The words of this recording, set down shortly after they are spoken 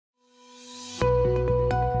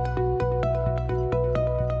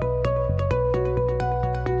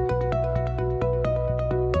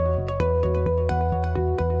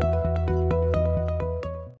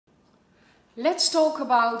let's talk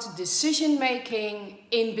about decision making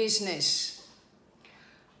in business.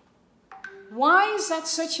 Why is that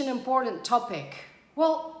such an important topic?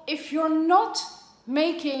 Well, if you're not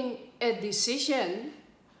making a decision,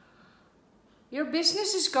 your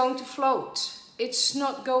business is going to float. It's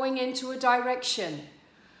not going into a direction.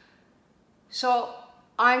 So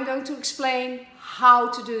I'm going to explain how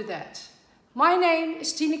to do that. My name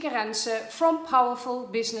is Tineke Rensen from Powerful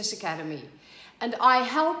Business Academy. And I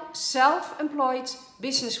help self-employed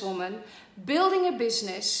businesswomen building a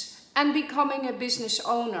business and becoming a business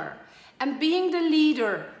owner and being the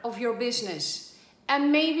leader of your business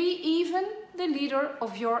and maybe even the leader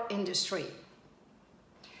of your industry.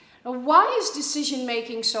 Now, why is decision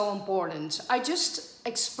making so important? I just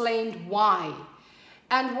explained why.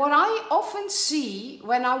 And what I often see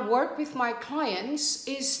when I work with my clients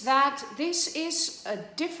is that this is a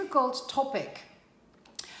difficult topic.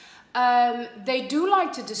 They do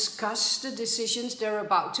like to discuss the decisions they're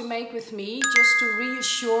about to make with me just to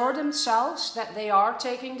reassure themselves that they are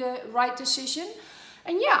taking the right decision.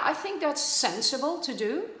 And yeah, I think that's sensible to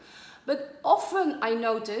do. But often I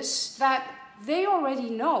notice that they already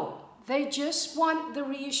know. They just want the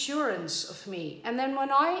reassurance of me. And then when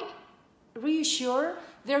I reassure,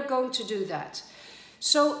 they're going to do that.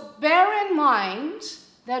 So bear in mind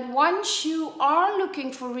that once you are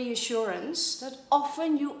looking for reassurance, that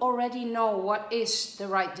often you already know what is the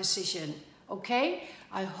right decision. Okay?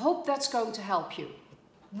 I hope that's going to help you.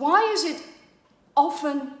 Why is it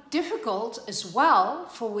often difficult as well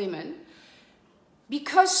for women?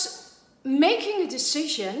 Because making a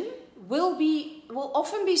decision will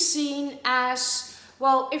often be seen as,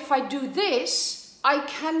 well, if I do this, I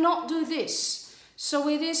cannot do this. So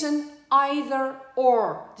it is an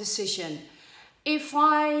either-or decision. If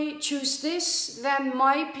I choose this, then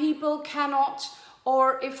my people cannot.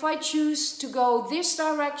 Or if I choose to go this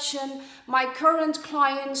direction, my current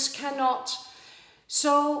clients cannot.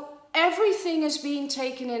 So everything is being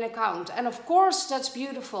taken in account. And of course, that's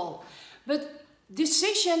beautiful. But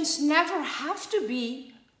decisions never have to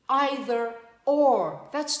be either or.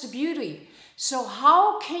 That's the beauty. So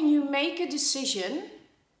how can you make a decision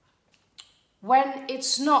when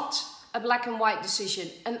it's not a black and white decision,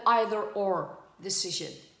 an either or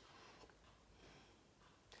decision?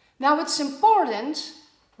 Now, it's important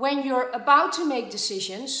when you're about to make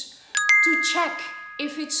decisions to check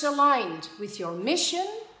if it's aligned with your mission,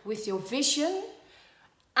 with your vision,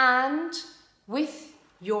 and with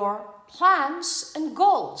your plans and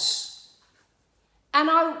goals. And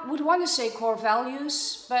I would want to say core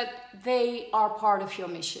values, but they are part of your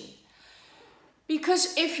mission.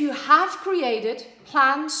 Because if you have created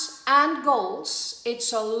plans and goals,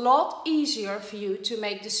 it's a lot easier for you to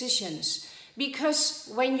make decisions. Because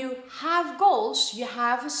when you have goals, you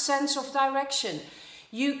have a sense of direction.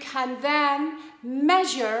 You can then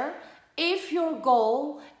measure if your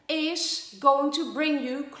goal is going to bring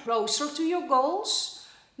you closer to your goals,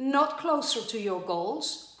 not closer to your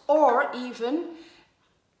goals, or even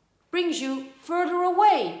brings you further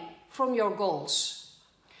away from your goals.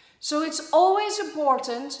 So it's always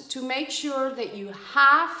important to make sure that you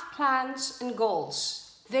have plans and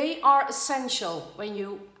goals. They are essential when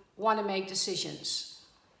you want to make decisions.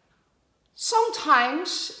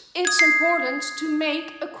 Sometimes it's important to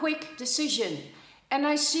make a quick decision. And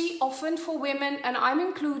I see often for women, and I'm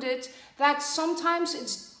included, that sometimes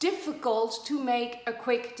it's difficult to make a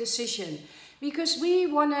quick decision because we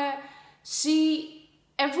want to see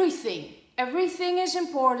everything. Everything is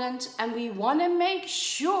important, and we want to make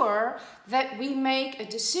sure that we make a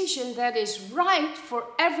decision that is right for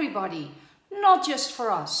everybody, not just for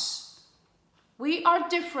us. We are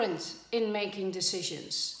different in making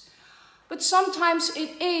decisions. But sometimes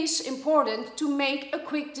it is important to make a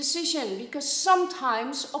quick decision because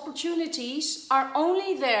sometimes opportunities are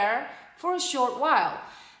only there for a short while.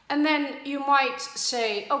 And then you might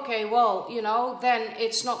say, okay, well, you know, then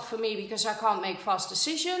it's not for me because I can't make fast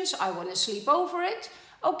decisions. I want to sleep over it.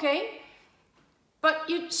 Okay.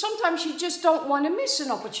 But sometimes you just don't want to miss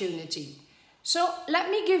an opportunity. So let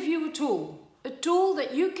me give you a tool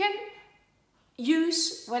that you can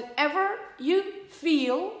use whenever you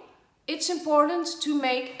feel it's important to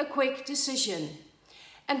make a quick decision.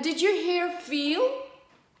 And did you hear feel?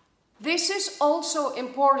 This is also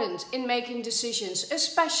important in making decisions,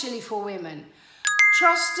 especially for women.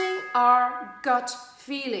 Trusting our gut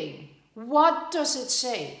feeling. What does it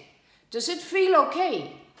say? Does it feel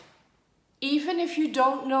okay? Even if you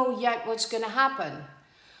don't know yet what's going to happen.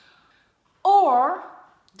 Or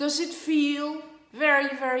does it feel very,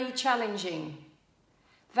 very challenging?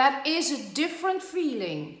 That is a different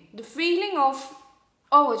feeling. The feeling of,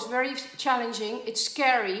 oh, it's very challenging, it's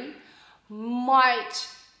scary, might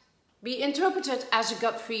be interpreted as a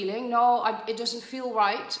gut feeling. No, it doesn't feel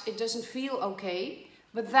right. It doesn't feel okay.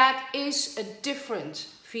 But that is a different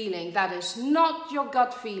feeling. That is not your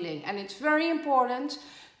gut feeling. And it's very important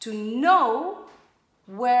to know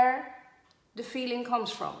where the feeling comes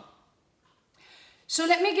from. So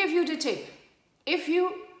let me give you the tip. If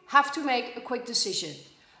you have to make a quick decision,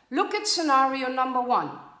 look at scenario number 1.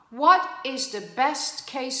 What is the best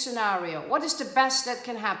case scenario? What is the best that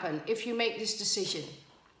can happen if you make this decision?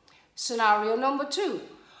 Scenario number 2.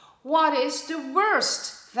 What is the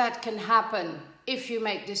worst that can happen if you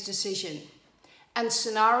make this decision? And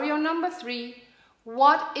scenario number 3.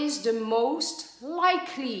 What is the most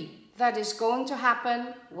likely that is going to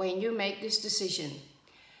happen when you make this decision?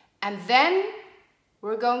 And then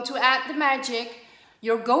we're going to add the magic.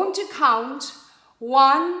 You're going to count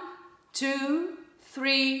 1, 2,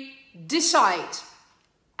 3, decide.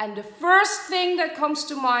 And the first thing that comes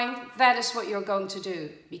to mind, that is what you're going to do.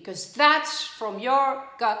 Because that's from your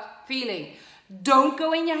gut feeling. Don't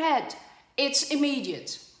go in your head. It's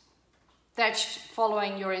immediate. That's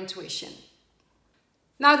following your intuition.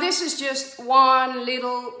 Now this is just one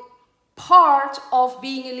little part of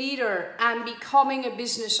being a leader and becoming a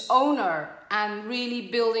business owner and really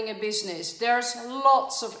building a business. There's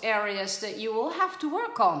lots of areas that you will have to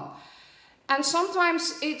work on. And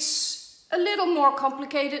sometimes it's a little more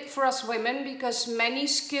complicated for us women because many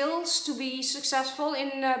skills to be successful in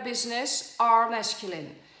business are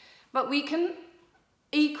masculine. But we can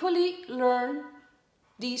equally learn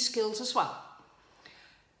these skills as well.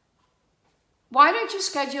 Why don't you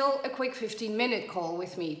schedule a quick 15-minute call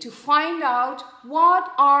with me to find out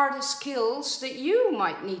what are the skills that you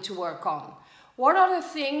might need to work on? What are the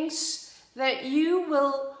things that you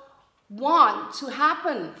will want to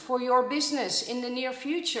happen for your business in the near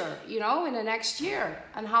future, in the next year?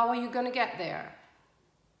 And how are you going to get there?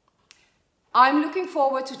 I'm looking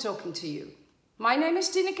forward to talking to you. My name is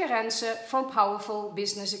Tineke Rensen from Powerful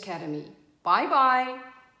Business Academy. Bye-bye.